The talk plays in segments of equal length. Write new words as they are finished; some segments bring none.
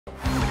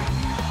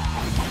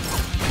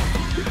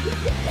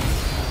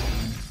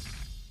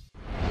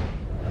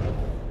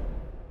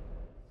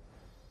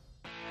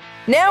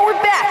Now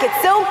we're back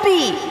at Zone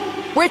B.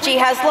 Richie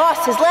has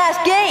lost his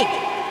last game.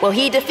 Will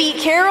he defeat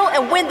Carol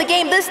and win the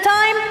game this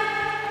time?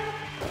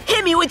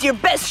 Hit me with your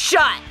best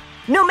shot.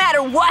 No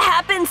matter what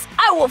happens,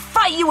 I will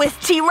fight you with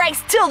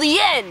T-Rex till the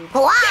end.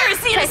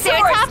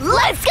 Therizinosaurus,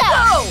 let's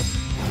go!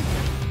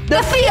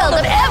 The field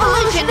of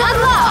evolution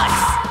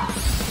unlocks!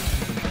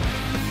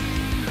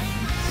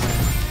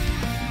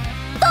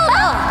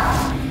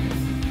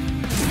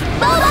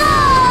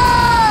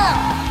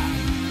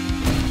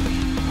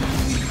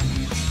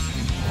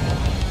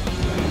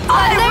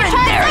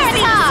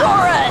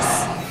 Therizinosaurus!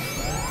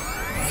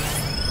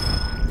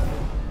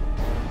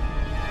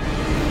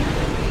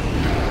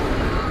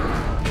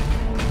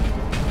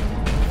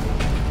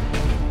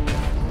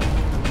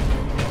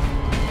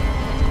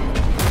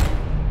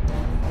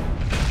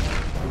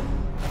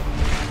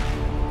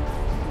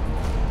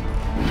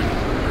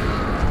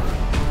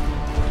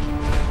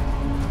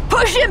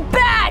 Push him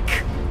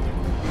back!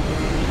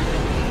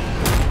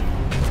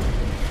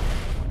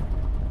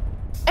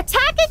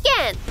 Attack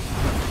again!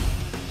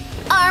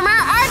 Armor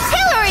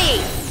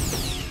artillery!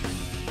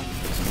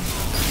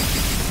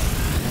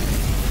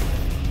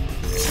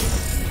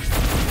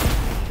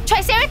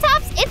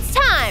 Triceratops, it's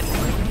time!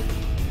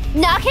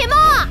 Knock him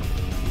off!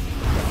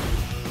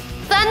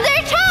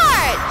 Thunder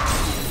charge!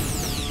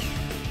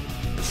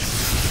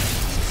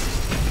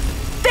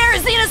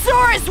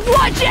 Therizinosaurus,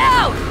 watch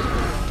out!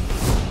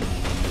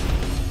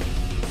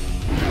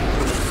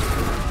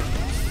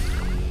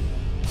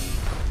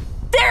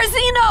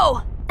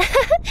 Therizino!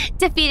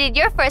 Defeated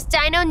your first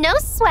dino, no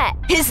sweat.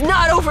 It's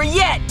not over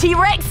yet!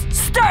 T-Rex,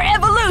 start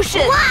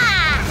evolution!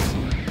 Wah!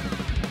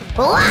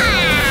 Wah!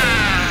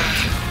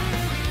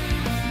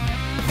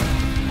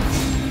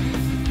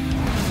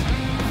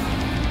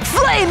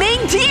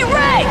 Flaming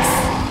T-Rex!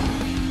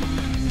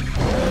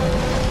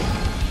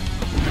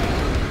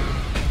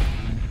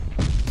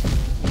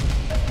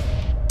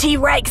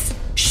 T-Rex,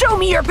 show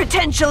me your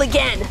potential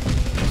again!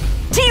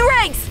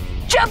 T-Rex,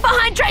 jump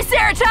behind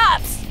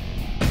Triceratops!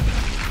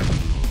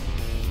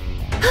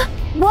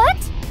 What?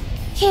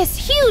 He's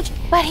huge,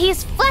 but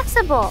he's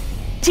flexible.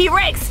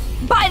 T-Rex,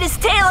 bite his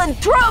tail and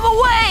throw him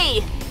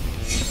away!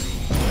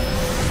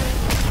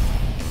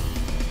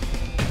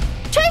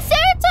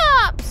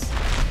 Triceratops!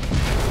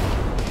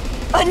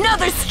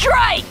 Another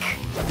strike!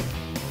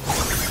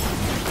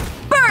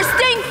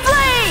 Bursting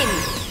flame!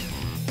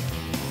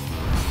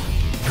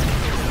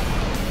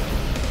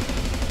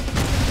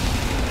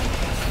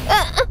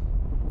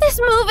 This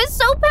move is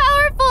so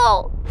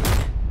powerful!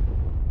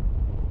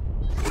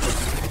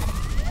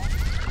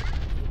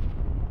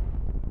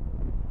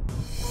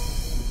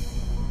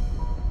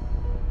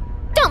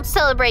 Don't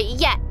celebrate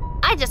yet.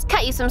 I just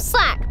cut you some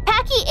slack.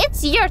 Packy,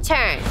 it's your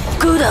turn.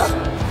 Gouda!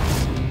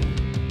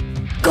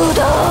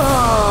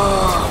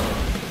 Gouda!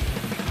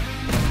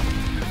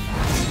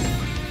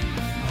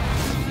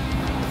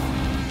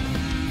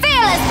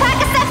 Fearless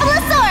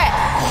Pachycephalosaurus!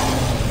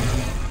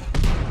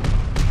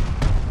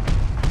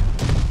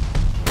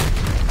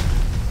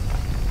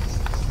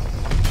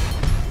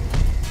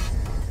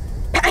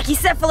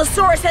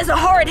 Pachycephalosaurus has a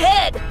hard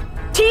head!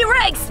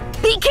 T-Rex,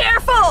 be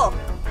careful!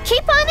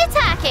 Keep on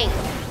attacking.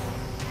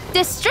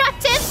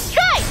 Destructive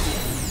strike!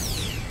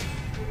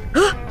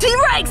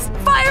 T-Rex,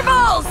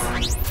 fireballs!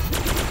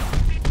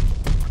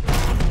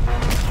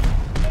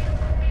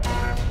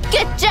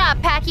 Good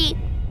job, Packy.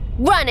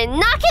 Run and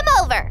knock him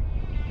over.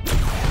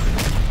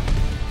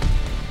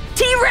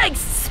 T-Rex,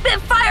 spit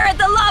fire at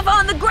the lava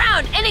on the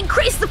ground and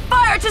increase the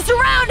fire to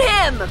surround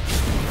him!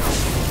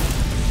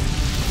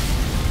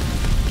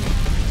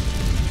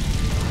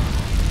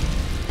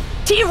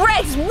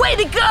 T-Rex, way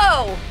to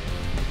go!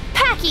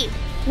 Packy,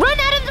 run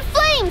out of the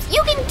flames!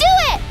 You can do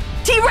it!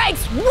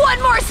 T-Rex,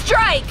 one more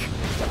strike!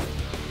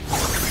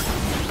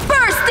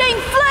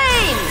 Bursting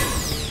flames!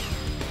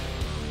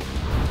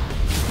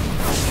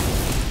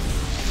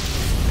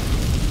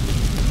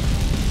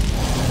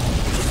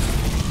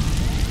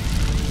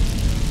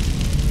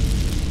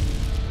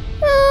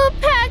 Oh,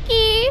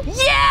 Packy!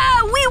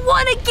 Yeah, we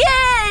won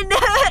again!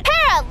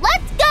 Para,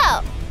 let's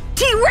go!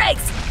 T-Rex,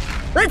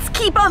 let's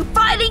keep on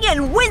fighting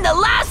and win the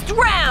last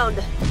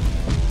round!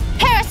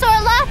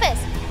 Parasaurolophus,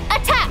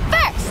 attack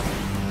first!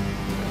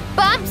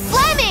 Bump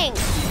slamming!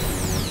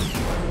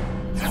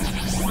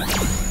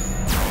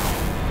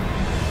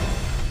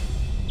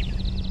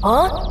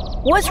 Huh?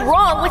 What's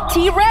wrong with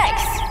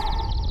T-Rex?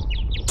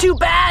 Too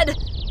bad!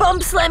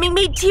 Bump slamming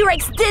made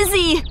T-Rex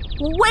dizzy!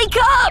 Wake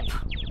up!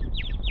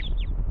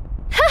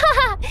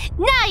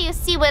 Now you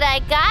see what I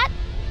got.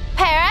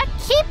 Para,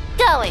 keep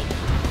going.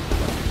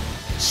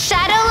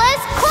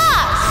 Shadowless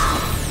claws!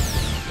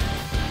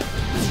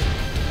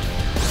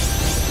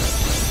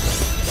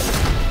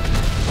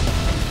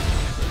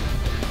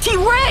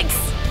 T-Rex!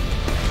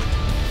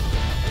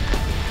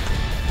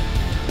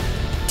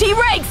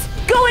 T-Rex,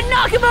 go and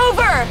knock him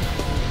over!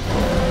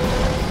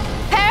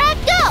 Para,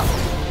 go!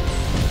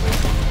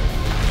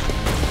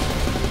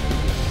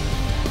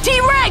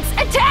 T-Rex,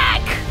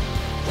 attack!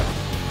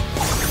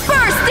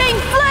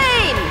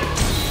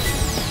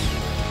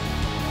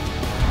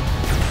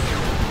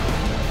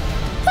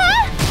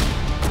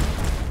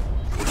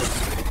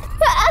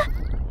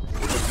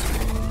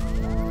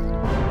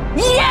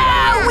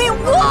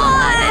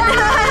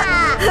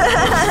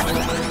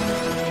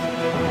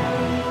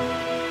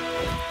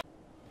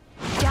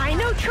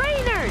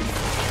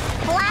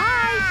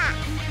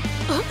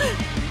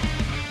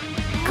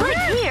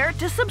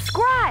 to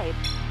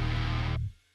subscribe.